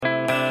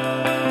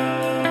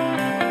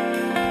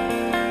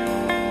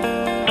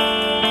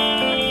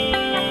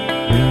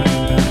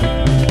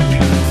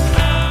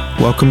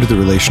Welcome to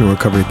the Relational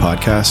Recovery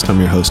Podcast. I'm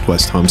your host,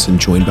 Wes Thompson,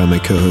 joined by my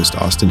co-host,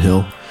 Austin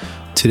Hill.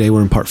 Today,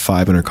 we're in part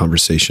 5 in our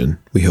conversation.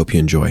 We hope you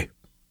enjoy.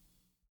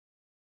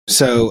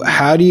 So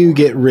how do you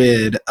get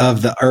rid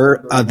of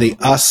the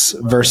us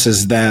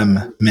versus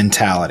them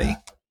mentality?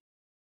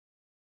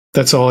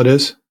 That's all it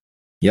is?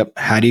 Yep.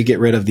 How do you get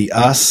rid of the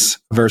us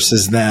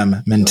versus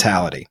them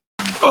mentality?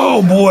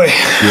 Oh, boy.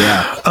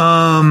 Yeah.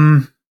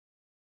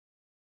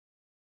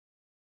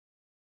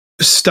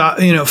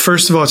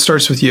 First of all, it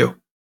starts with you.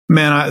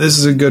 Man, this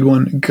is a good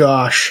one.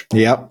 Gosh.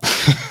 Yep.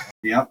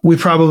 We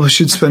probably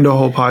should spend a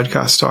whole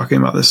podcast talking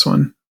about this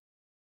one.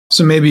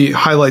 So maybe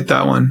highlight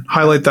that one.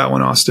 Highlight that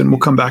one, Austin. We'll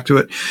come back to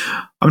it.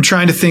 I'm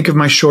trying to think of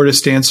my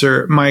shortest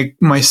answer. My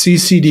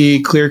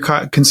CCD, clear,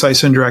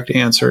 concise, and direct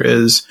answer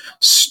is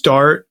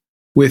start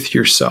with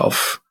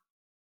yourself.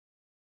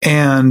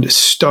 And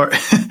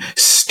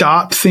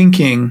stop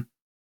thinking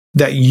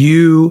that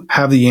you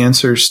have the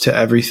answers to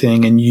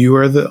everything and you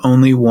are the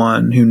only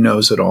one who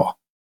knows it all.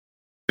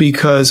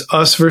 Because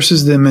us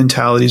versus them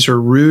mentalities are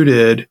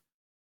rooted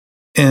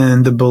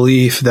in the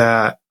belief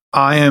that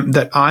I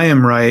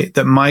am right,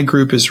 that my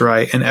group is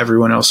right, and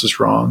everyone else is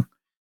wrong.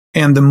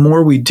 And the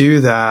more we do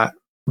that,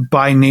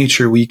 by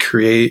nature, we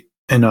create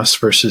an us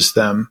versus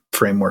them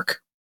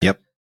framework. Yep.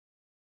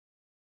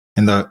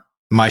 And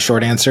my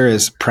short answer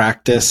is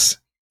practice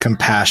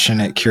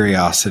compassionate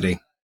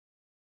curiosity.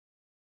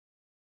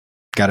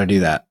 Got to do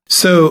that.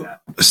 So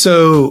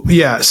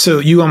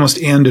you almost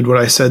ended what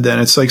I said then.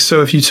 It's like,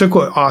 so if you took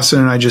what Austin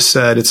and I just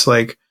said, it's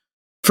like,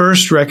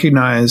 first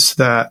recognize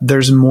that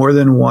there's more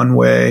than one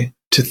way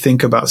to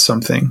think about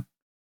something.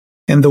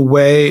 And the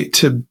way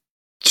to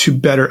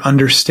better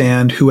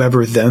understand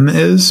whoever them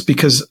is,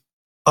 because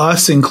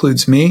us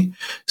includes me.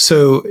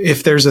 So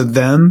if there's a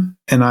them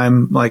and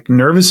I'm like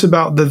nervous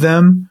about the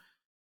them,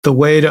 the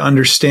way to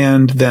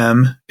understand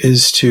them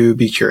is to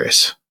be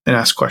curious and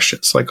ask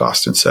questions, like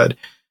Austin said.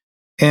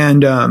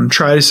 And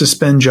try to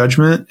suspend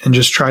judgment and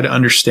just try to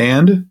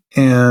understand.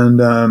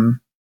 And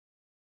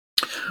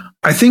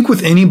I think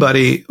with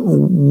anybody,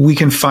 we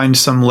can find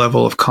some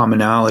level of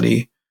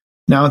commonality.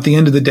 Now, at the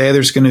end of the day,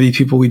 there's going to be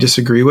people we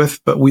disagree with,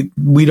 but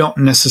we don't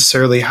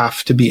necessarily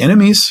have to be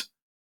enemies.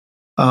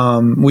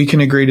 We can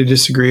agree to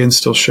disagree and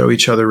still show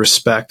each other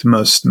respect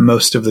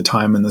most of the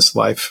time in this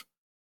life,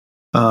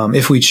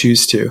 if we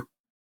choose to.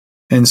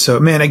 And so,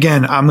 man,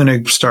 again, I'm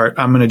going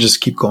to just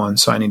keep going.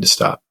 So I need to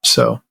stop.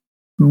 So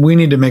we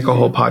need to make a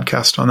whole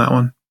podcast on that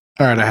one.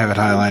 All right. I have it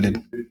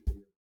highlighted.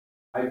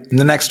 And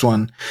the next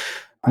one,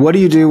 what do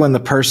you do when the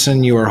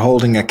person you are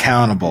holding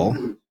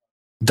accountable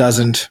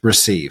doesn't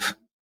receive?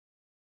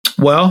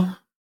 Well,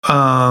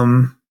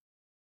 Austin,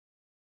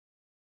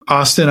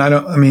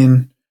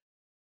 a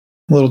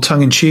little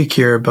tongue in cheek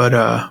here,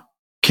 but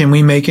can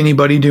we make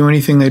anybody do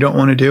anything they don't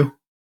want to do?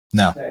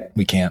 No,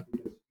 we can't.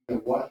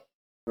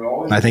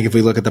 I think if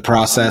we look at the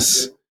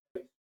process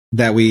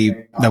that we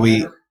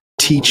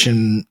teach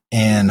and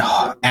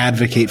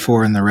advocate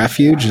for in the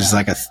refuge, is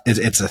like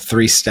it's a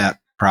 3-step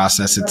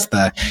process. It's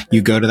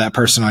you go to that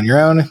person on your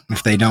own.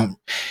 If they don't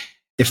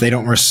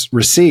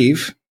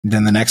receive,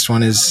 then the next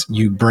one is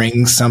you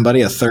bring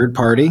somebody, a third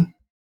party.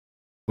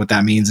 What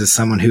that means is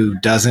someone who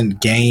doesn't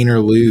gain or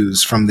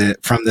lose from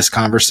this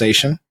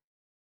conversation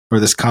or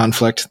this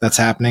conflict that's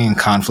happening. And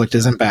conflict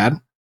isn't bad,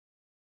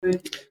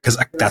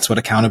 because that's what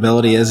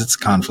accountability is. It's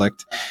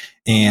conflict.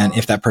 And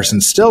if that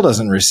person still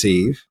doesn't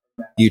receive,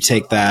 you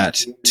take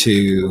that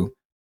to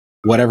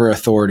whatever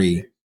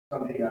authority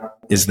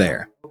is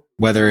there.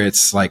 Whether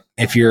it's like,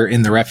 if you're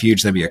in the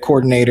refuge, that'd be a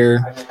coordinator,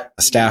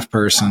 a staff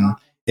person.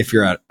 If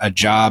you're at a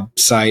job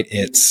site,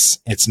 it's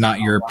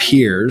not your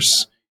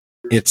peers.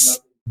 It's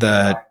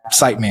the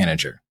site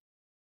manager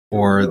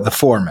or the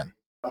foreman.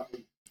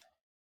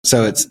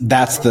 So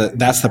that's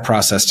the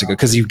process to go,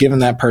 because you've given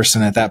that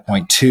person at that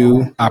point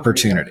 2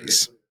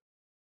 opportunities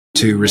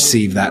to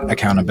receive that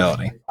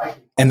accountability.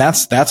 And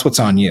that's what's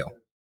on you.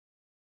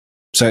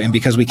 So, and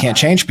because we can't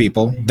change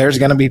people, there's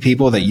going to be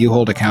people that you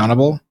hold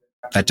accountable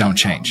that don't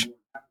change.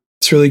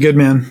 It's really good,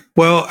 man.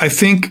 Well, I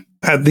think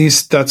at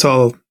least that's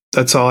all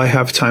I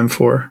have time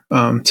for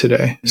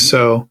today.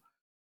 So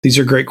these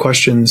are great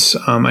questions.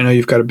 I know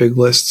you've got a big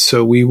list,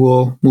 so we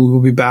will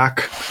be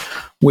back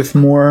with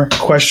more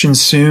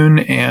questions soon.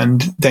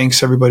 And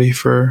thanks everybody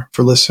for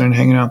listening and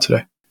hanging out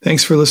today.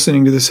 Thanks for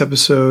listening to this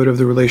episode of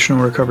the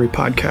Relational Recovery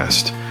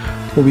Podcast.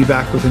 We'll be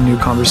back with a new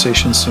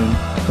conversation soon.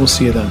 We'll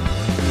see you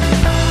then.